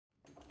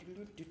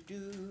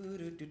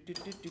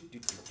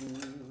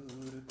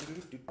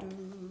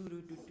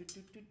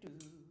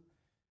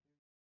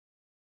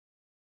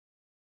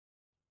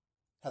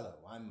Hello,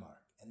 I'm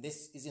Mark, and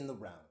this is In the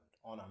Round,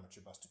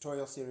 On-Armature Bus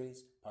Tutorial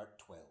Series, Part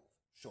 12,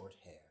 Short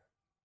Hair.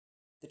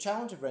 The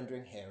challenge of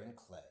rendering hair in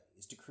clay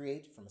is to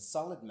create from a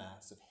solid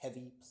mass of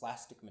heavy,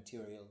 plastic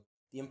material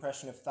the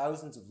impression of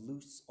thousands of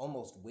loose,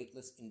 almost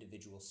weightless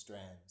individual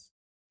strands.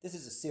 This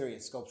is a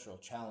serious sculptural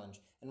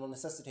challenge and will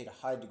necessitate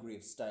a high degree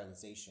of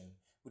stylization,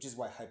 which is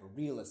why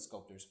hyperrealist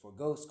sculptors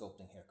forego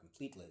sculpting hair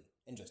completely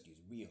and just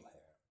use real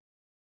hair.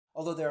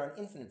 Although there are an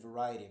infinite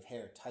variety of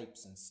hair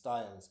types and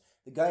styles,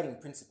 the guiding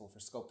principle for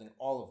sculpting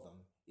all of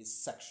them is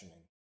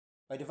sectioning.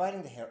 By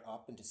dividing the hair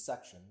up into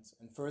sections,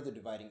 and further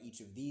dividing each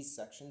of these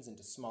sections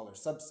into smaller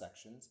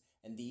subsections,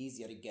 and these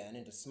yet again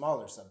into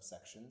smaller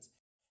subsections,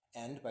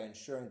 and by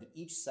ensuring that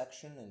each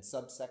section and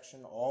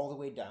subsection all the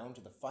way down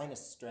to the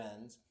finest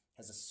strands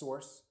has a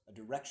source, a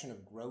direction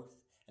of growth,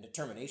 and a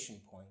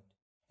termination point,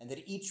 and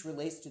that each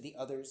relates to the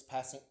others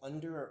passing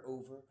under or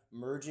over,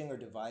 merging or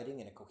dividing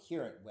in a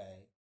coherent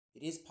way,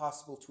 it is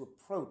possible to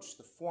approach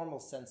the formal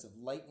sense of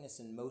lightness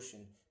and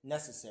motion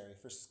necessary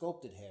for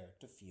sculpted hair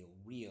to feel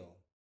real.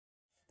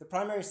 The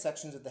primary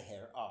sections of the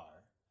hair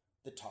are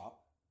the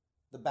top,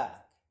 the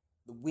back,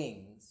 the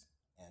wings,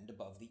 and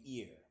above the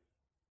ear.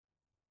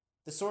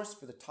 The source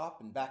for the top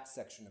and back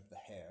section of the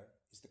hair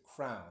is the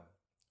crown,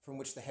 from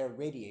which the hair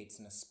radiates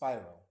in a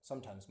spiral,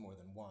 sometimes more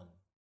than one.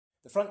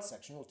 The front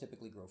section will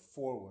typically grow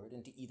forward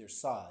and to either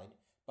side,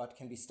 but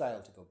can be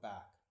styled to go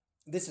back.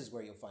 This is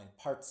where you'll find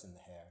parts in the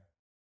hair.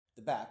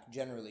 The back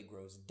generally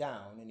grows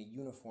down in a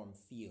uniform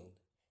field.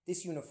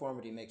 This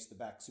uniformity makes the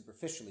back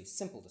superficially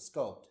simple to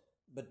sculpt,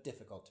 but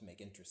difficult to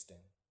make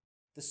interesting.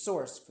 The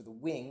source for the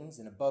wings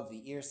and above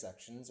the ear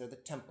sections are the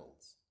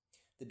temples.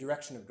 The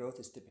direction of growth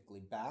is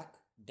typically back,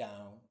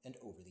 down, and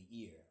over the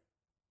ear.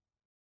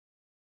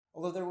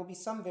 Although there will be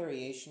some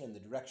variation in the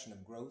direction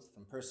of growth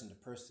from person to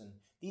person,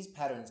 these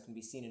patterns can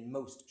be seen in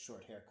most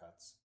short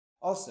haircuts.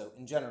 Also,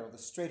 in general, the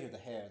straighter the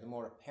hair, the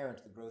more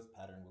apparent the growth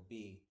pattern will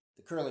be.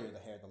 The curlier the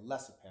hair, the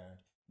less apparent,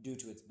 due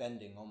to its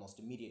bending almost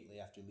immediately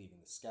after leaving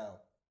the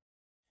scalp.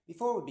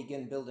 Before we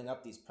begin building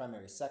up these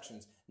primary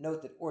sections,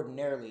 note that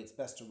ordinarily it's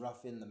best to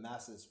rough in the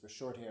masses for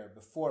short hair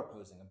before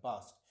posing a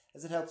bust,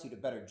 as it helps you to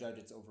better judge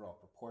its overall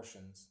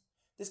proportions.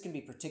 This can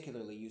be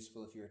particularly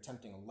useful if you're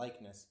attempting a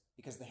likeness,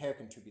 because the hair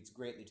contributes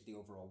greatly to the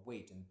overall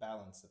weight and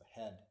balance of a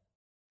head.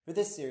 For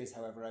this series,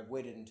 however, I've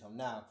waited until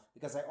now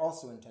because I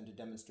also intend to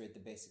demonstrate the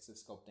basics of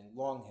sculpting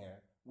long hair,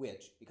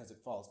 which, because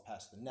it falls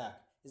past the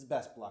neck, is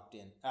best blocked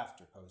in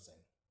after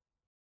posing.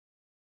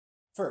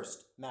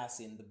 First, mass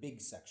in the big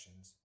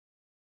sections.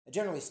 I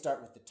generally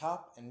start with the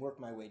top and work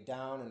my way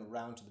down and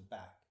around to the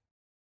back.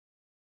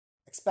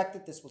 Expect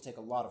that this will take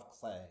a lot of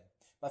clay.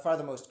 By far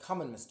the most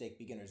common mistake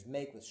beginners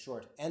make with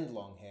short and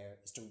long hair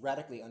is to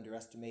radically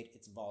underestimate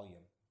its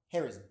volume.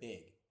 Hair is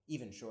big,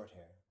 even short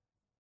hair.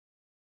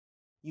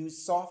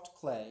 Use soft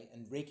clay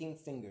and raking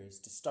fingers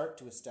to start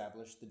to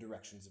establish the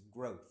directions of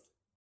growth.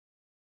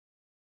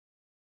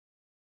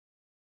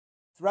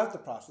 Throughout the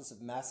process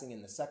of massing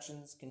in the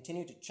sections,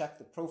 continue to check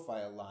the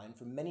profile line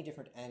from many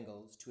different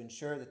angles to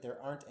ensure that there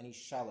aren't any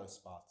shallow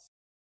spots.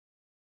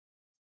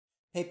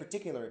 Pay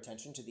particular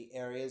attention to the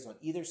areas on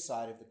either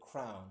side of the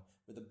crown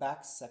where the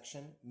back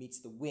section meets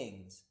the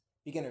wings.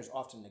 Beginners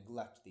often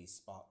neglect these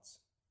spots.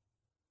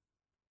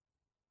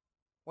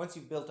 Once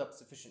you've built up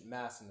sufficient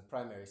mass in the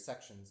primary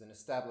sections and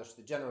established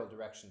the general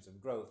directions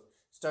of growth,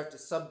 start to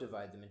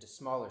subdivide them into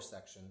smaller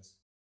sections.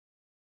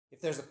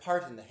 If there's a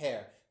part in the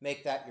hair,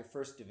 make that your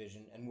first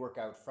division and work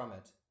out from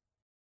it.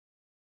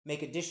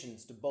 Make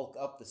additions to bulk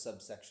up the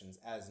subsections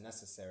as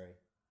necessary.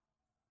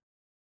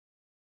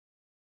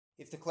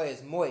 If the clay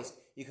is moist,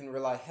 you can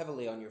rely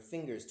heavily on your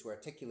fingers to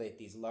articulate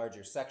these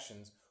larger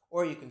sections,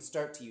 or you can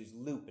start to use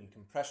loop and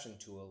compression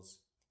tools.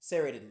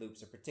 Serrated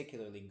loops are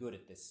particularly good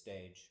at this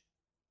stage.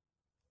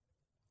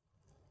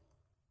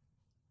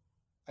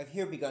 I've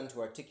here begun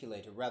to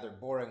articulate a rather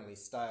boringly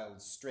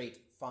styled, straight,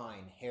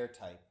 fine hair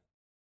type.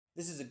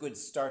 This is a good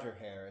starter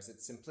hair, as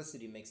its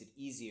simplicity makes it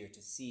easier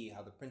to see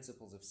how the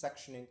principles of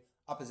sectioning,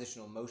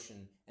 oppositional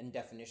motion, and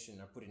definition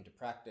are put into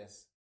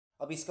practice.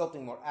 I'll be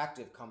sculpting more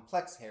active,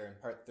 complex hair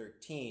in Part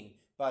 13,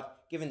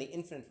 but given the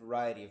infinite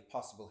variety of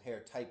possible hair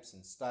types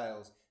and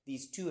styles,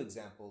 these two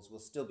examples will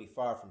still be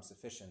far from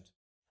sufficient.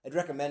 I'd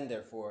recommend,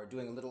 therefore,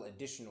 doing a little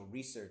additional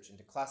research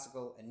into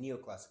classical and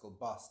neoclassical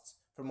busts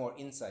for more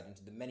insight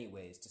into the many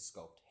ways to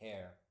sculpt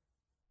hair.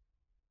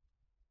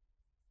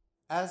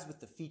 As with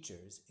the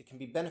features, it can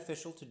be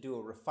beneficial to do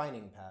a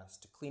refining pass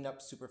to clean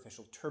up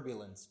superficial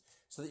turbulence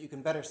so that you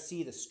can better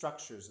see the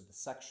structures of the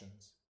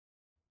sections.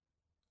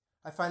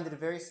 I find that a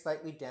very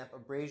slightly damp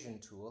abrasion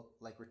tool,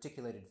 like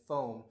reticulated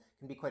foam,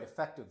 can be quite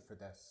effective for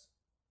this.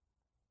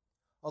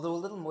 Although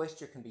a little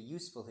moisture can be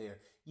useful here,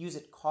 use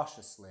it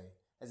cautiously,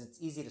 as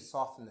it's easy to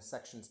soften the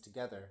sections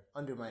together,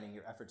 undermining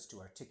your efforts to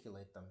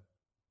articulate them.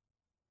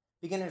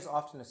 Beginners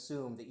often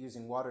assume that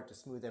using water to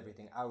smooth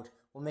everything out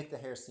will make the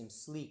hair seem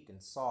sleek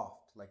and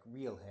soft, like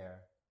real hair.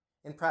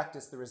 In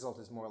practice, the result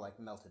is more like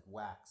melted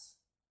wax.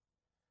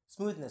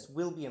 Smoothness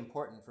will be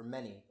important for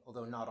many,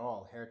 although not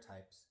all, hair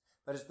types,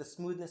 but it's the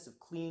smoothness of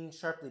clean,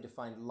 sharply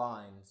defined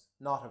lines,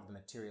 not of the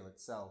material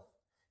itself.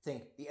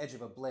 Think the edge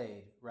of a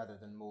blade rather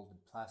than molded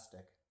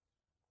plastic.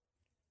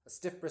 A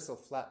stiff bristle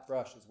flat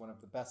brush is one of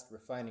the best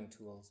refining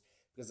tools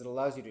because it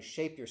allows you to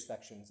shape your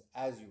sections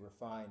as you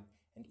refine,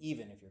 and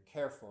even if you're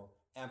careful,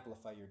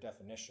 amplify your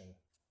definition.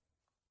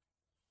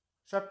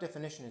 Sharp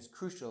definition is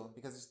crucial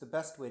because it's the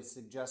best way to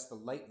suggest the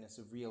lightness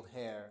of real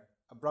hair.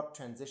 Abrupt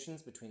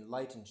transitions between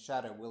light and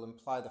shadow will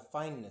imply the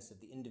fineness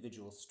of the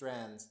individual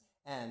strands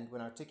and,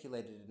 when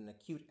articulated at an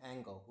acute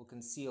angle, will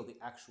conceal the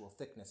actual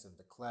thickness of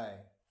the clay.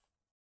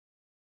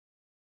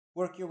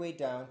 Work your way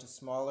down to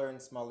smaller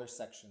and smaller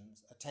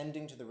sections,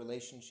 attending to the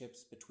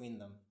relationships between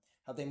them,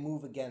 how they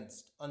move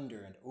against,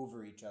 under, and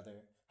over each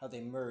other, how they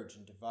merge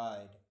and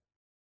divide.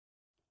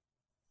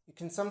 It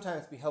can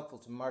sometimes be helpful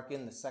to mark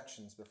in the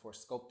sections before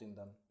sculpting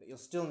them, but you'll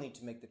still need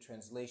to make the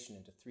translation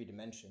into 3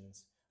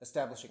 dimensions,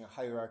 establishing a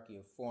hierarchy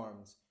of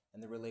forms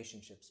and the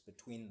relationships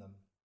between them.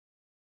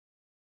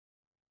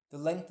 The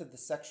length of the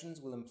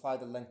sections will imply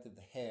the length of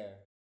the hair.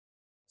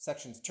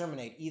 Sections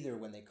terminate either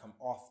when they come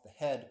off the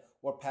head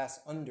or pass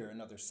under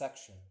another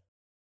section.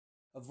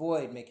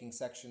 Avoid making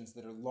sections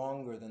that are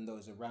longer than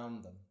those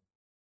around them.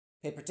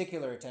 Pay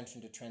particular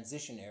attention to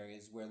transition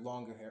areas where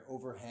longer hair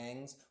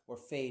overhangs or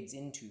fades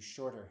into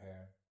shorter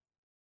hair.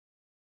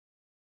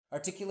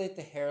 Articulate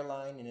the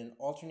hairline in an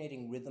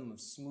alternating rhythm of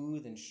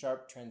smooth and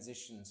sharp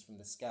transitions from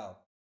the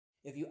scalp.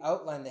 If you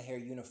outline the hair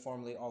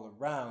uniformly all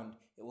around,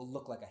 it will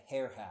look like a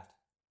hair hat.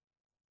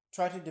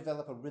 Try to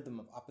develop a rhythm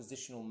of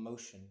oppositional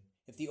motion.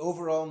 If the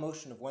overall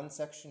motion of one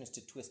section is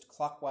to twist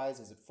clockwise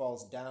as it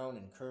falls down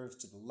and curves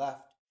to the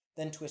left,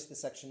 then twist the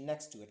section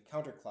next to it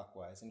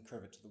counterclockwise and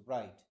curve it to the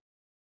right.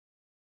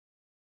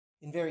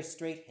 In very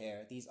straight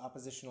hair, these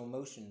oppositional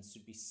motions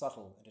should be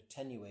subtle and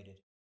attenuated.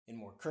 In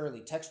more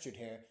curly, textured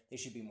hair, they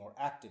should be more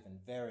active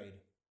and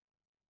varied.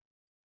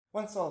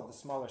 Once all of the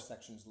smaller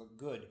sections look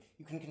good,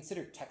 you can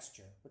consider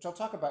texture, which I'll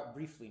talk about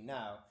briefly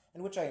now,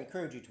 and which I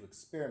encourage you to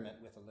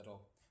experiment with a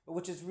little, but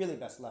which is really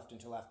best left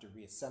until after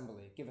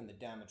reassembly, given the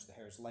damage the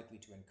hair is likely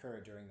to incur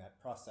during that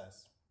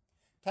process.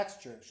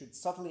 Texture should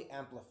subtly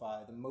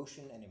amplify the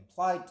motion and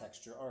implied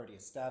texture already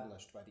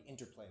established by the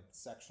interplay of the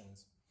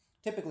sections.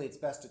 Typically, it's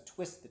best to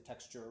twist the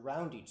texture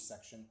around each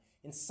section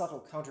in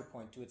subtle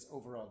counterpoint to its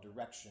overall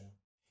direction.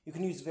 You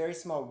can use very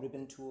small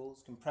ribbon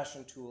tools,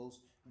 compression tools,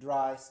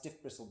 dry,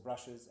 stiff bristle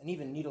brushes, and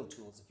even needle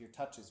tools if your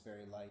touch is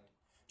very light.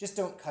 Just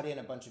don't cut in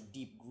a bunch of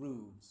deep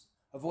grooves.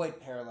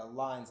 Avoid parallel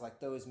lines like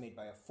those made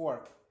by a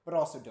fork, but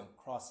also don't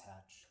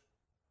crosshatch.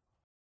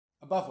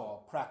 Above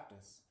all,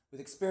 practice.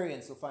 With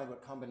experience, you'll find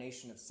what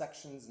combination of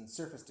sections and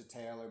surface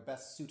detail are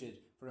best suited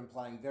for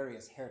implying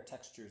various hair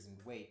textures and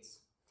weights.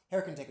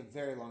 Hair can take a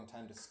very long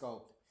time to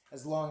sculpt,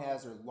 as long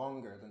as or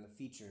longer than the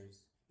features.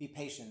 Be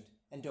patient,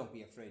 and don't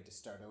be afraid to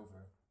start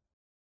over.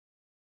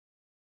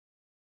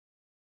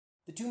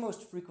 The 2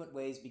 most frequent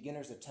ways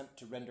beginners attempt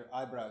to render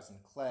eyebrows in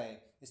clay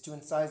is to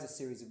incise a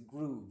series of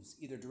grooves,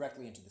 either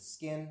directly into the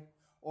skin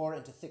or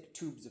into thick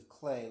tubes of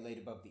clay laid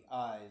above the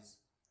eyes.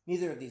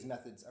 Neither of these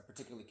methods are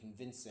particularly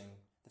convincing.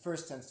 The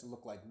first tends to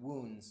look like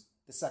wounds,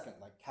 the second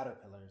like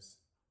caterpillars.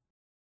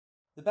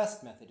 The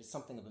best method is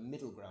something of a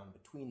middle ground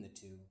between the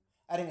two.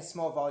 Adding a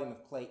small volume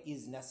of clay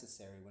is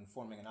necessary when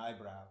forming an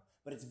eyebrow,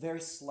 but it's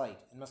very slight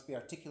and must be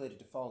articulated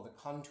to follow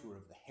the contour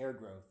of the hair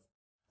growth.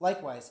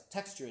 Likewise,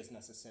 texture is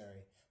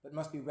necessary, but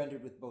must be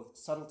rendered with both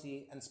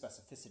subtlety and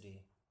specificity.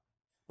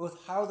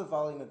 Both how the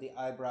volume of the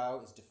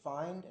eyebrow is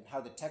defined and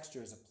how the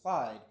texture is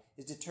applied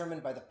is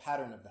determined by the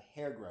pattern of the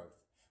hair growth,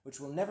 which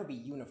will never be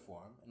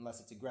uniform unless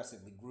it's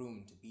aggressively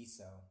groomed to be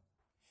so.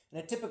 In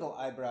a typical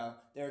eyebrow,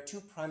 there are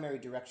 2 primary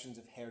directions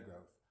of hair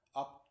growth,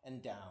 up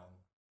and down.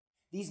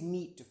 These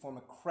meet to form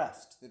a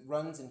crest that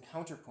runs in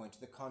counterpoint to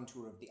the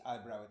contour of the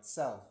eyebrow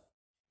itself.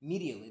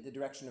 Medially, the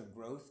direction of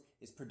growth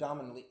is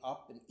predominantly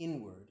up and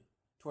inward.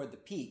 Toward the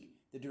peak,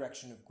 the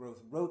direction of growth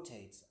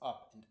rotates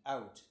up and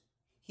out.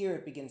 Here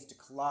it begins to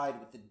collide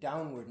with the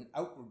downward and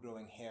outward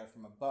growing hair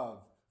from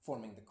above,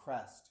 forming the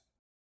crest.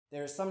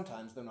 There is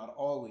sometimes, though not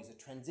always, a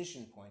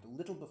transition point a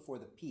little before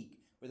the peak,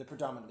 where the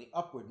predominantly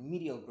upward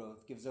medial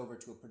growth gives over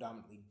to a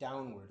predominantly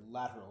downward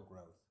lateral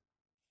growth.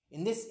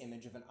 In this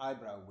image of an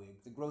eyebrow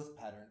wig, the growth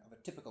pattern of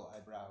a typical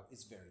eyebrow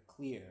is very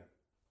clear.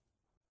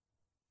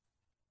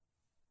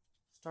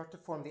 Start to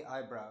form the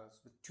eyebrows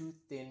with 2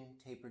 thin,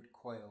 tapered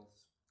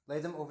coils. Lay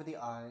them over the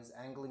eyes,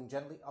 angling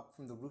gently up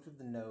from the root of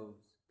the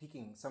nose,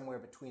 peaking somewhere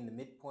between the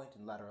midpoint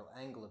and lateral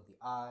angle of the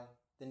eye,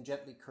 then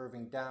gently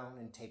curving down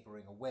and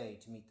tapering away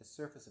to meet the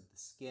surface of the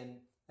skin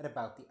at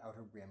about the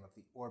outer rim of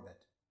the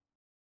orbit.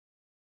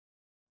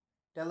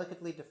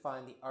 Delicately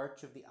define the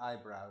arch of the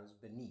eyebrows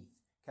beneath,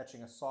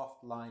 catching a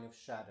soft line of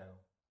shadow.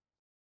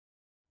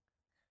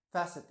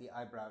 Facet the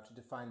eyebrow to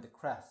define the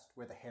crest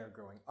where the hair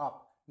growing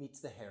up meets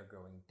the hair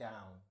growing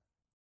down.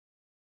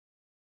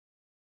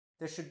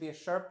 There should be a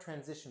sharp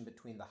transition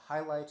between the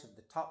highlight of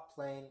the top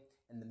plane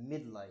and the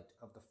midlight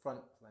of the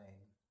front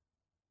plane.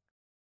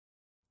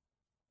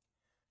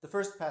 The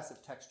first pass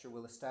of texture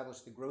will establish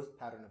the growth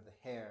pattern of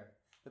the hair,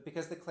 but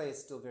because the clay is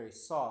still very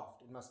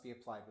soft, it must be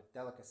applied with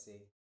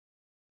delicacy.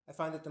 I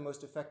find that the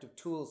most effective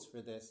tools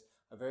for this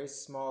are very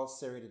small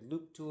serrated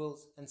loop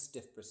tools and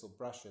stiff bristle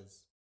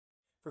brushes.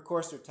 For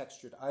coarser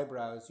textured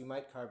eyebrows, you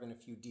might carve in a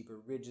few deeper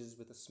ridges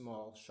with a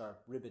small,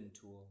 sharp ribbon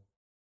tool.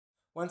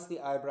 Once the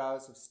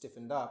eyebrows have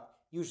stiffened up,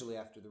 usually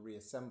after the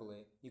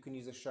reassembly, you can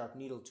use a sharp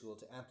needle tool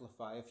to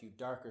amplify a few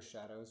darker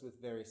shadows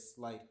with very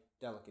slight,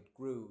 delicate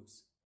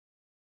grooves.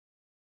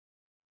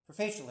 For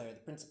facial hair,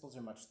 the principles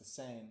are much the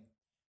same.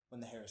 When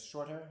the hair is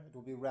shorter, it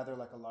will be rather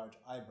like a large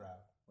eyebrow.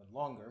 When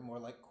longer, more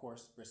like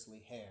coarse,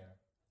 bristly hair.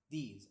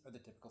 These are the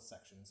typical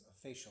sections of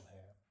facial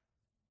hair.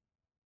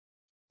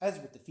 As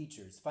with the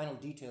features, final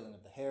detailing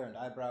of the hair and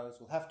eyebrows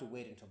will have to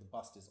wait until the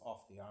bust is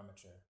off the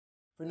armature.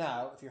 For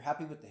now, if you're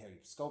happy with the hair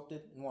you've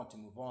sculpted and want to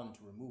move on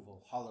to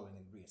removal, hollowing,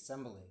 and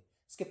reassembly,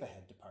 skip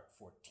ahead to part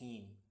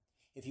 14.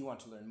 If you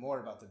want to learn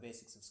more about the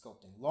basics of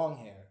sculpting long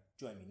hair,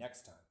 join me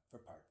next time for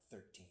part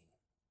 13.